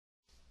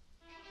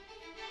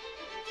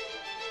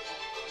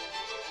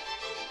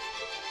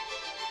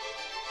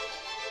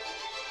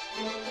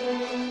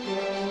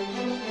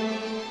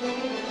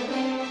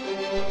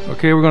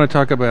Okay, we're going to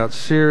talk about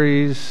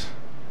series,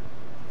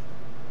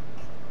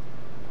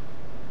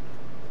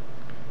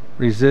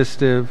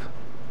 resistive,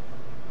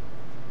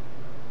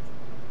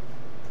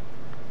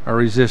 or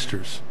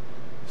resistors.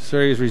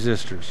 Series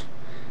resistors.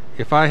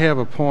 If I have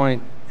a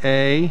point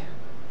A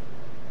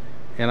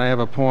and I have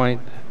a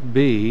point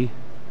B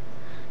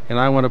and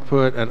I want to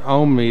put an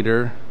ohm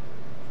meter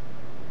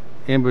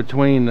in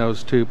between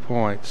those 2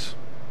 points,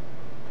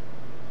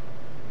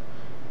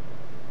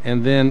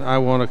 and then I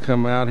want to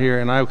come out here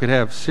and I could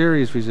have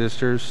series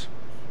resistors.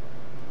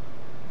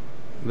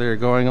 They're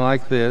going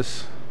like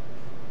this,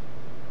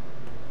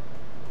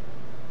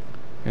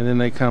 and then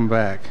they come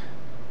back.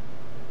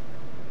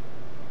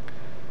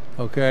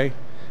 Okay,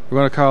 we're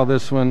going to call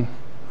this one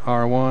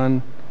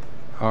R1,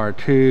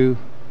 R2,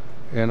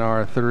 and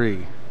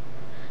R3.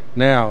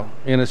 Now,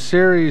 in a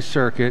series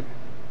circuit,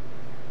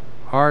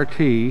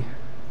 RT,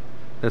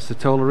 that's the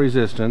total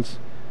resistance,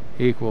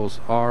 equals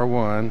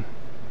R1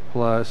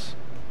 plus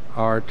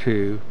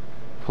R2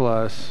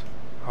 plus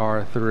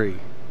R3.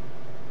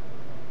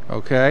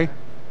 Okay?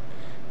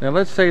 Now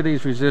let's say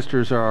these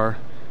resistors are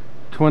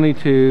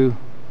 22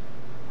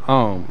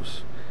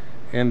 ohms,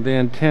 and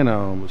then 10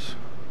 ohms,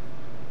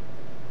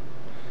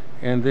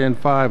 and then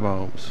 5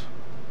 ohms.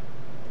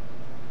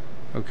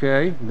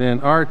 Okay? Then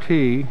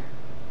RT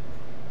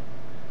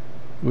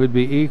would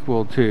be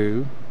equal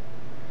to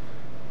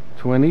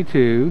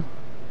 22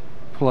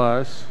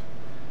 plus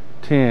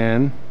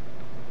 10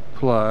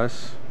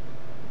 plus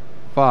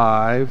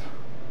 5,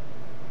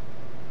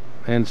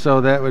 and so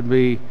that would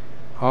be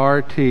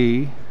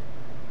RT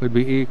would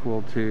be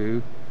equal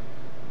to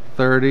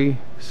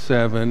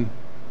 37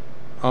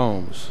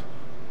 ohms.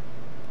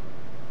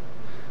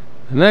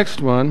 The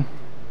next one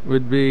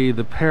would be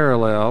the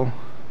parallel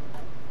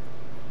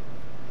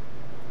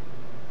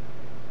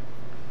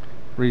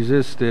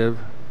resistive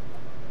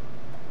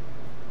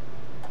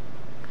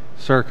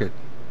circuit.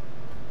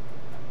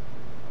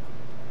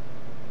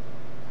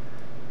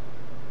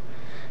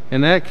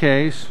 In that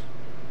case,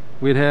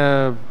 we'd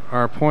have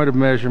our point of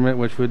measurement,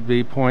 which would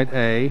be point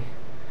A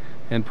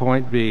and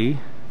point B.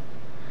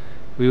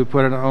 We would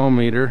put an ohm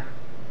meter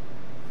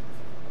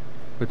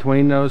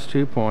between those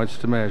 2 points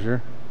to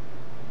measure,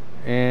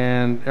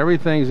 and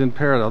everything's in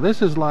parallel.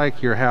 This is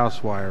like your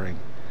house wiring.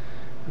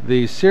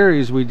 The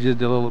series we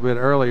did a little bit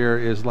earlier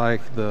is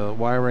like the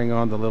wiring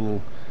on the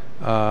little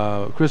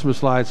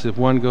Christmas lights. If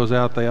one goes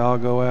out, they all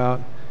go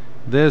out.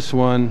 This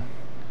one,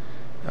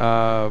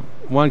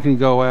 one can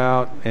go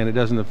out and it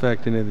doesn't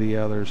affect any of the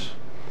others.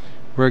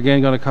 We're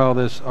again going to call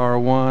this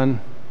R1,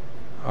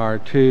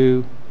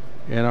 R2,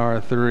 and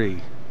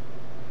R3.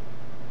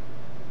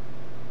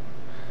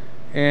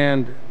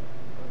 And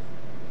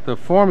the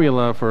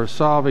formula for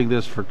solving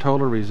this for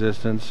total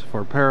resistance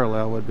for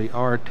parallel would be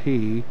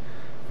RT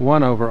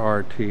 1 over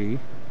RT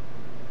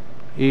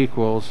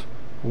equals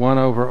 1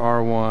 over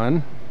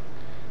R1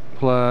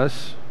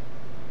 plus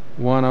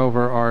 1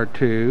 over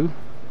R2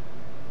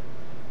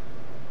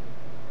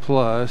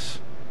 plus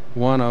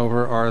 1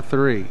 over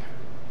R3.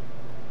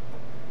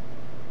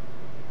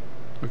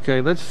 Okay,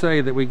 let's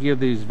say that we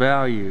give these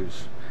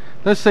values.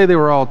 Let's say they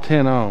were all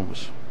 10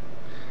 ohms.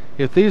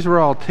 If these were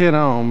all 10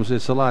 ohms,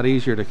 it's a lot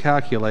easier to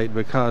calculate,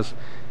 because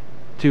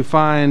to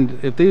find,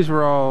 if these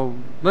were all,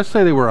 let's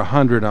say they were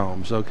 100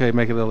 ohms, okay,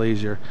 make it a little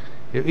easier.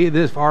 If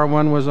this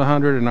R1 was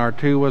 100 and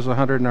R2 was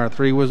 100 and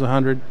R3 was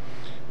 100,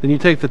 then you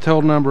take the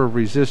total number of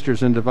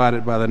resistors and divide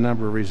it by the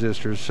number of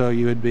resistors. So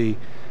you would be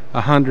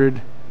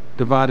 100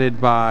 divided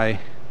by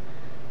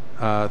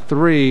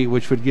 3,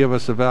 which would give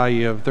us a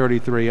value of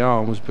 33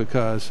 ohms,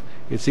 because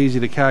it's easy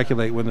to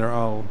calculate when they're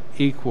all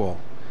equal.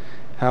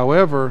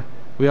 However,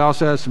 we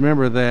also have to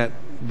remember that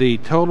the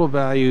total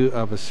value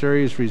of a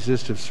series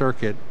resistive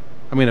circuit,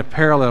 a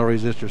parallel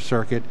resistive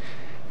circuit,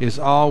 is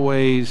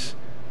always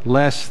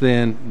less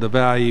than the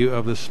value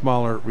of the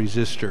smaller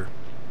resistor.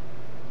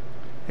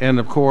 And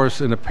of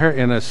course, in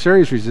a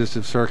series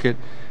resistive circuit,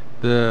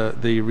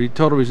 the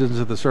total resistance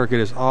of the circuit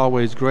is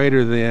always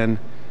greater than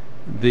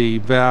the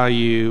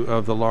value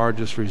of the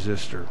largest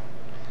resistor.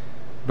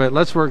 But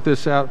let's work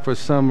this out for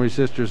some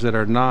resistors that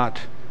are not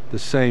the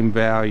same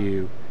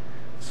value.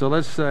 So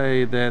let's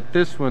say that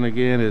this one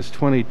again is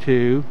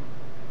 22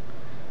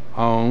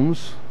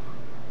 ohms,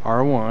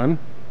 R1.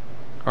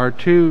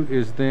 R2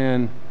 is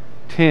then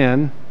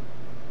 10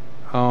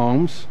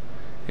 ohms,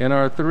 and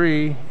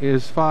R3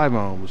 is 5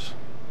 ohms.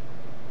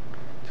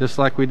 Just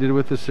like we did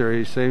with the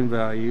series, same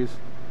values.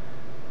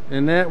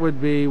 And that would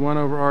be 1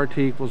 over RT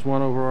equals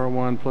 1 over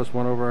R1 plus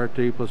 1 over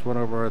R2 plus 1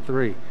 over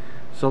R3.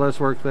 So let's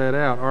work that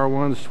out.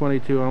 R1 is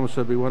 22 ohms,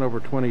 so it'd be 1 over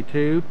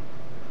 22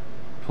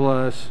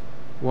 plus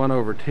 1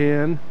 over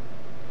 10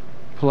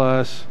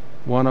 plus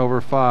 1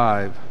 over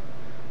 5.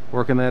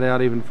 Working that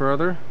out even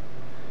further,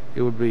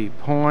 it would be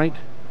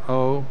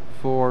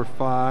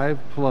 0.045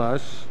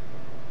 plus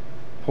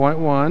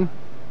 0.1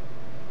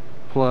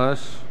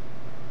 plus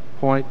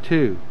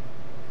 0.2.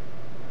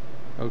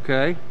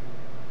 Okay?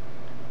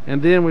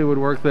 And then we would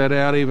work that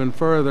out even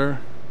further.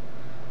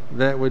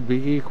 That would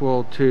be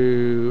equal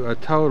to a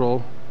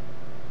total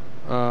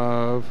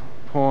of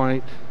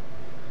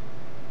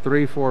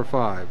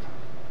 2.345.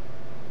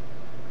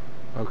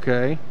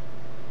 Okay,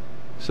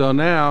 so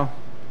now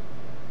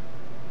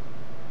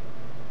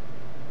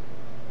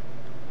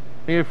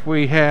if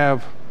we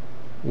have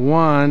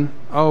 1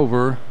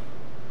 over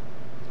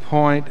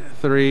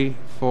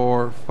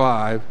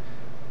 0.345,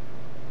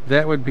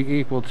 that would be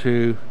equal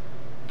to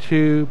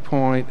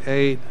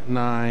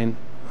 2.89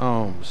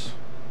 ohms.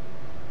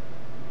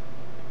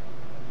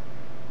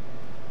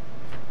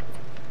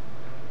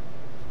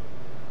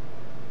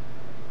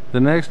 The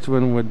next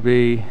one would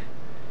be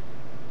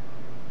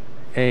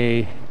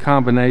a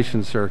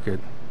combination circuit.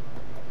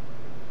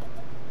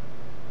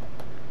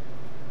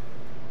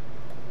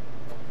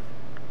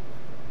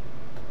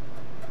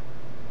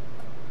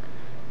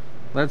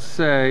 Let's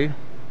say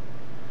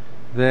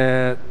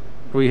that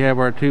we have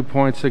our 2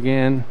 points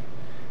again,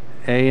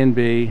 A and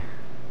B,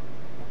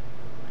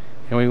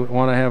 and we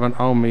want to have an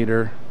ohm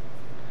meter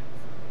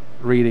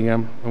reading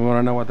them, and we want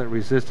to know what that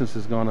resistance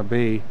is going to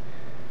be.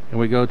 And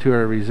we go to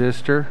our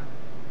resistor,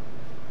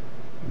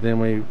 then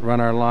we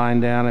run our line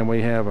down, and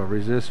we have a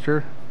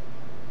resistor,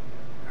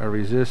 and a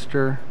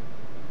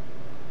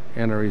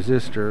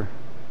resistor,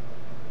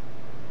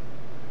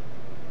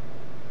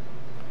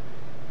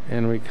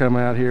 and we come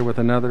out here with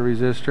another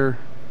resistor,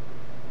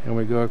 and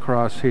we go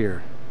across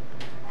here.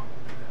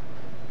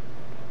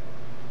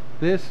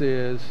 This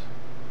is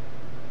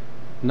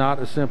not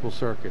a simple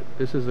circuit.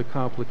 This is a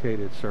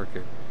complicated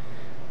circuit.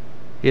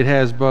 It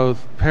has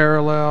both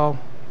parallel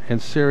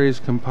and series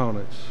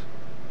components.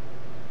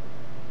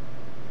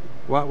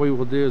 What we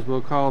will do is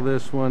we'll call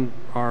this one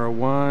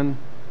R1,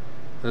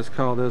 let's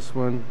call this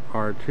one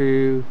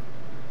R2,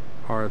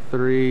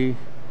 R3,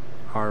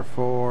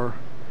 R4,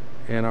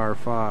 and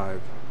R5.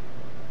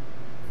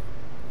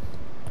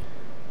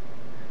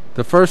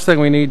 The first thing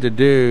we need to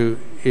do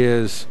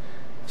is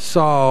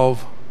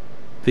solve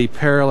the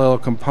parallel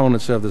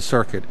components of the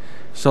circuit.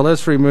 So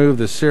let's remove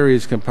the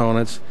series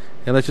components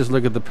and let's just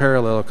look at the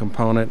parallel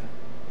component.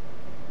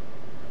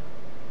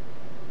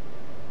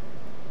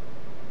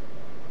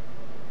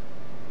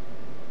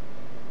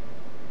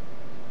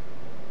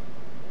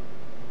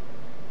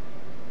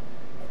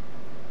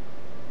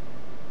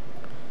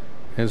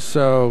 And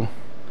so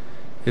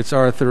it's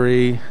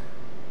R3,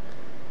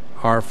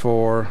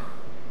 R4,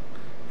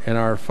 and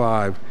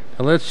R5.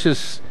 Now let's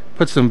just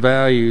put some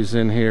values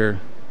in here.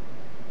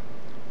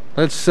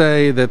 Let's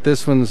say that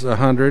this one's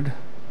 100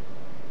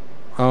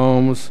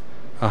 ohms,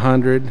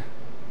 100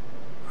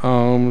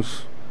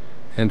 ohms,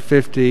 and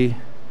 50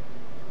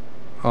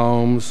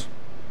 ohms.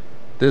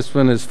 This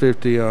one is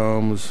 50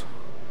 ohms,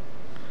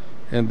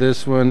 and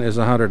this one is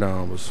 100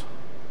 ohms.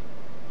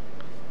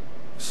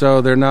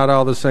 So they're not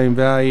all the same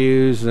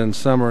values, and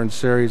some are in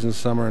series and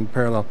some are in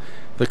parallel.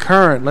 The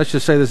current, let's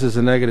just say this is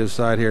the negative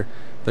side here.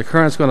 The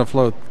current's going to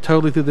flow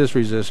totally through this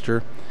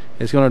resistor.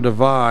 It's going to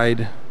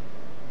divide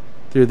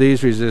through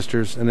these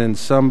resistors and then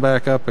sum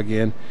back up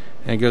again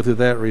and go through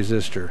that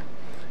resistor.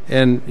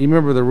 And you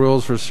remember the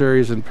rules for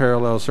series and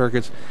parallel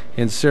circuits.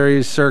 In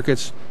series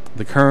circuits,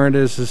 the current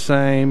is the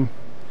same.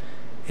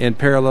 In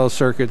parallel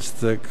circuits,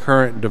 the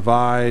current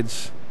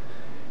divides.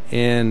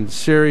 In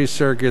series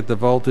circuit, the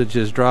voltage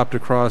is dropped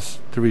across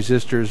the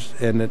resistors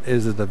and it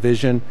is a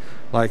division,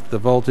 like the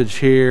voltage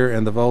here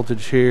and the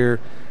voltage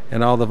here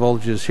and all the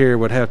voltages here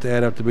would have to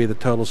add up to be the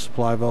total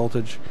supply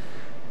voltage.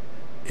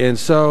 And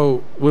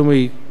so when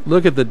we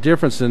look at the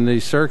difference in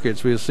these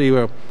circuits, we'll see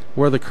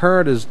where the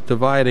current is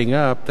dividing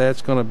up,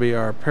 that's going to be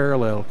our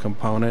parallel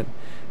component,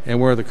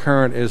 and where the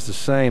current is the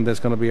same, that's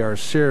going to be our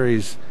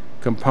series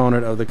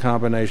component of the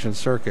combination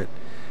circuit.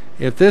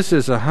 If this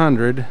is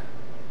 100,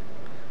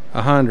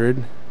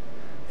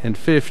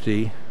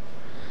 150,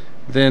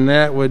 then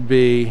that would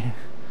be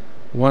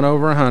 1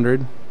 over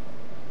 100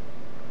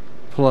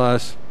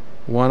 plus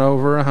 1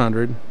 over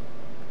 100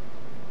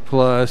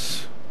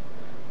 plus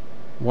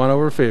 1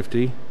 over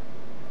 50,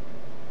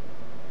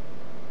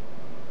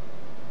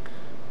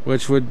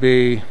 which would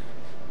be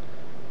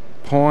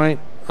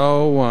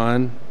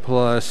 0.01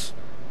 plus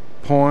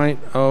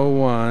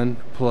 0.01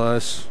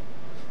 plus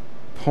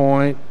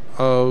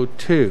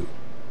 0.02,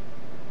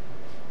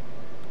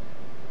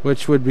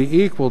 which would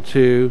be equal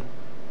to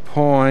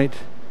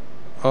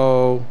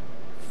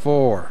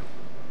 0.04.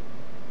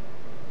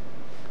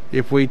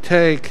 If we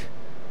take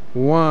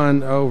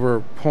 1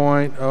 over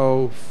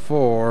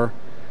 0.04,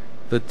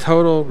 the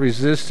total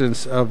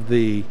resistance of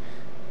the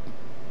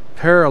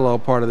parallel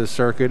part of the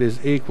circuit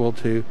is equal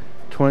to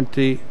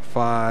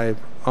 25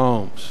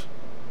 ohms.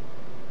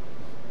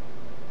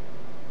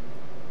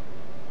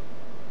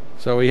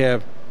 So we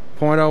have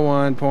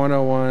 0.01,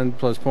 0.01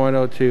 plus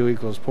 0.02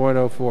 equals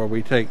 0.04.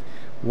 We take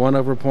 1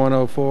 over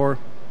 0.04,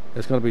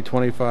 it's going to be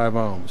 25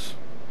 ohms.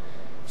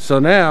 So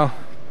now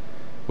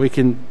we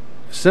can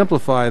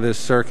simplify this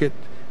circuit,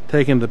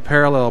 taking the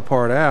parallel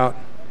part out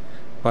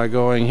by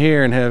going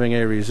here and having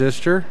a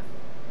resistor,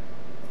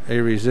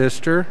 and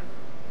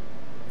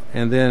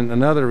then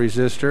another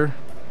resistor,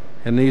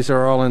 and these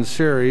are all in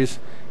series.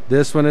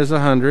 This one is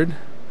 100,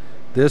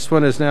 this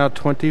one is now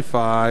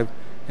 25,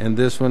 and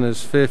this one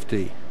is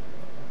 50.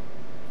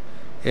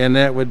 and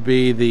that would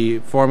be the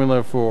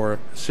formula for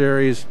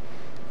series.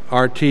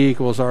 RT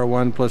equals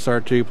R1 plus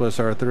R2 plus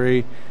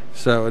R3,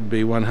 so it would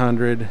be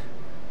 100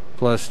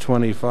 plus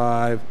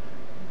 25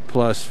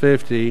 plus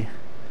 50,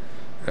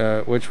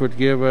 which would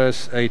give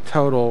us a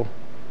total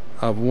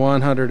of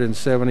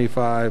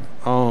 175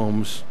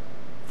 ohms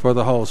for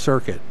the whole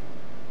circuit.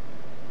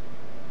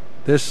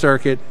 This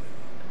circuit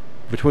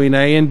between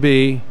A and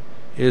B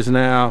is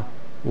now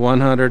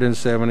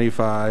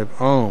 175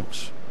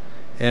 ohms.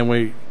 And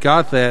we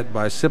got that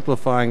by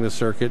simplifying the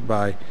circuit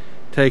by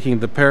taking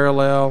the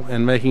parallel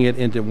and making it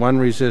into one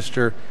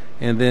resistor,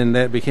 and then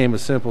that became a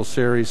simple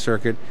series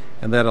circuit,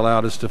 and that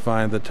allowed us to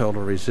find the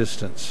total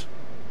resistance.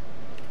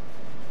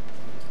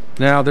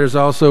 Now there's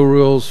also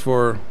rules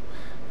for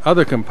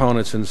other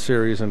components in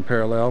series and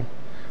parallel,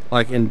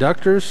 like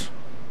inductors.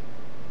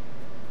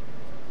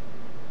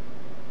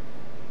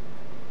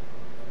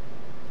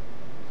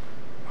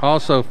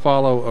 Also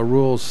follow a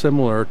rule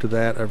similar to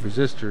that of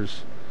resistors.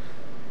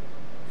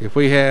 If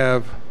we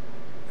have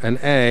an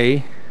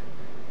A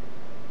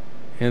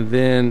and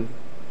then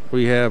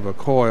we have a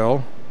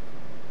coil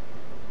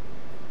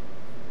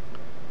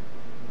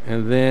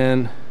and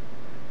then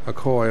a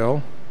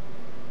coil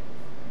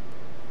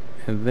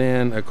and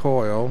then a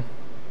coil,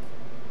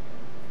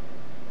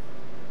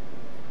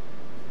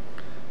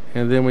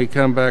 and then we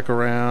come back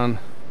around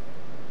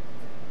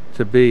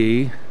to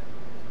B,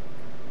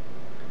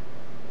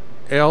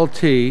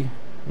 LT,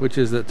 which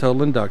is the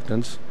total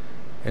inductance,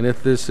 and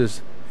if this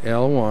is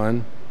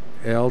L1,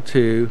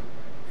 L2,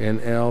 and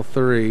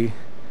L3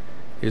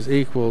 is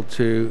equal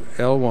to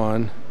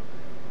L1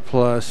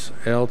 plus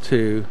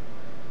L2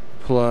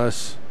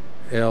 plus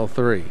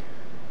L3.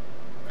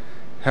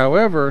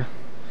 However,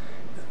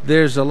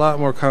 there's a lot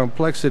more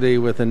complexity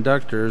with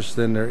inductors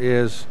than there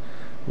is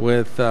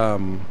with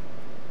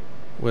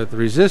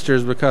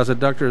resistors, because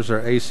inductors are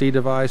AC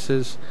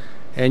devices,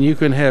 and you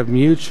can have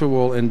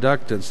mutual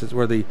inductance. It's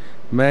where the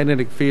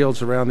magnetic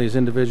fields around these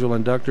individual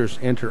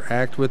inductors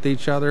interact with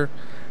each other.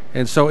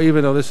 And so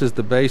even though this is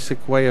the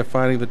basic way of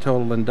finding the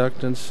total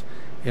inductance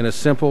in a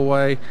simple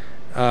way,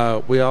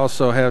 we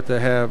also have to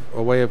have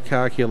a way of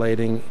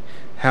calculating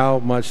how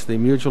much the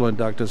mutual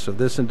inductance of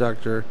this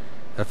inductor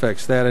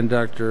affects that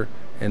inductor,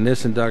 and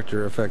this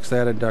inductor affects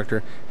that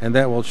inductor, and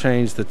that will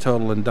change the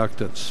total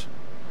inductance.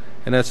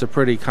 And that's a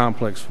pretty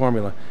complex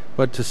formula.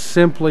 But to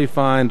simply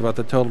find what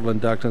the total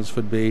inductance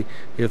would be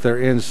if they're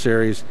in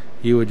series,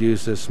 you would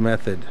use this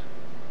method.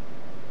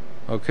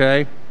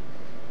 Okay?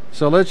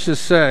 So let's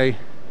just say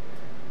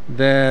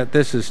that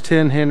this is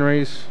 10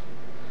 henries.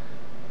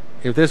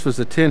 If this was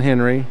a 10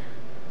 henry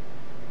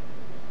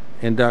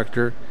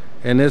inductor,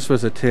 and this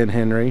was a 10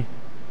 henry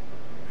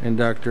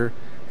inductor,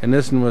 and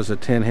this one was a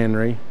 10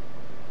 henry,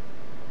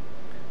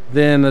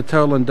 then the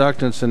total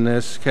inductance in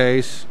this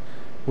case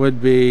would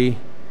be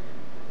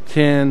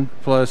 10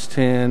 plus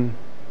 10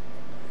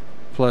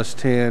 plus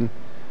 10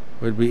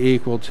 would be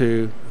equal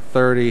to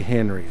 30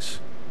 henries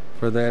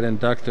for that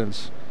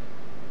inductance.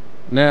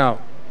 Now,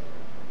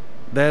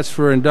 that's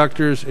for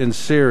inductors in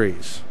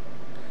series.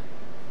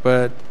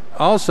 But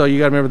also, you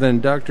got to remember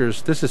that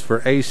inductors, this is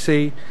for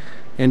AC.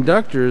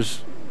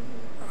 Inductors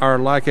are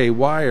like a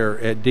wire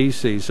at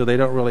DC, so they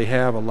don't really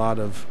have a lot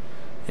of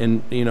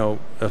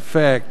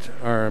effect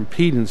or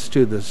impedance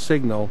to the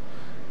signal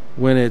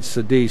when it's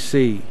a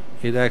DC.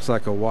 It acts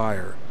like a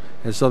wire.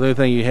 And so the only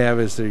thing you have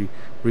is the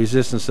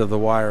resistance of the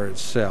wire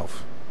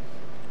itself.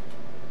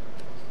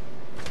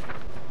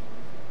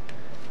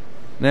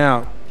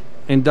 Now,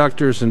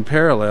 inductors in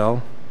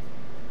parallel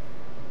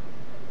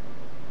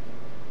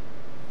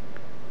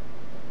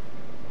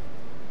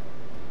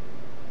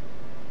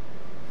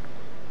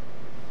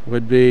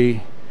would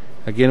be,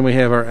 again, we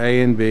have our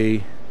A and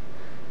B,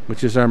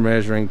 which is our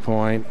measuring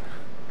point,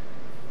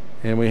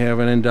 and we have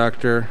an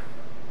inductor,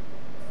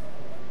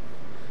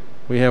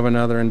 we have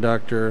another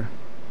inductor,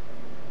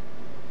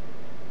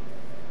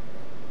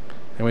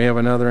 and we have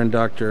another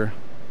inductor,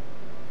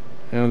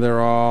 and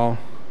they're all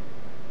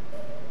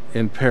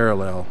in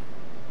parallel.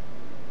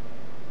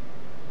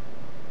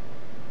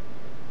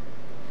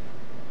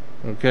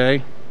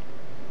 Okay?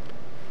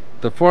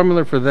 The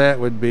formula for that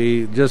would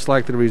be just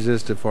like the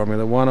resistive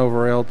formula. 1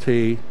 over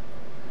LT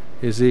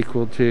is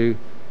equal to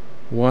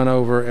 1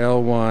 over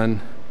L1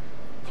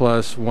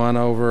 plus 1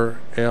 over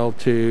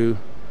L2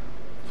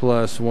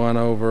 plus 1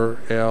 over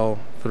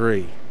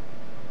L3.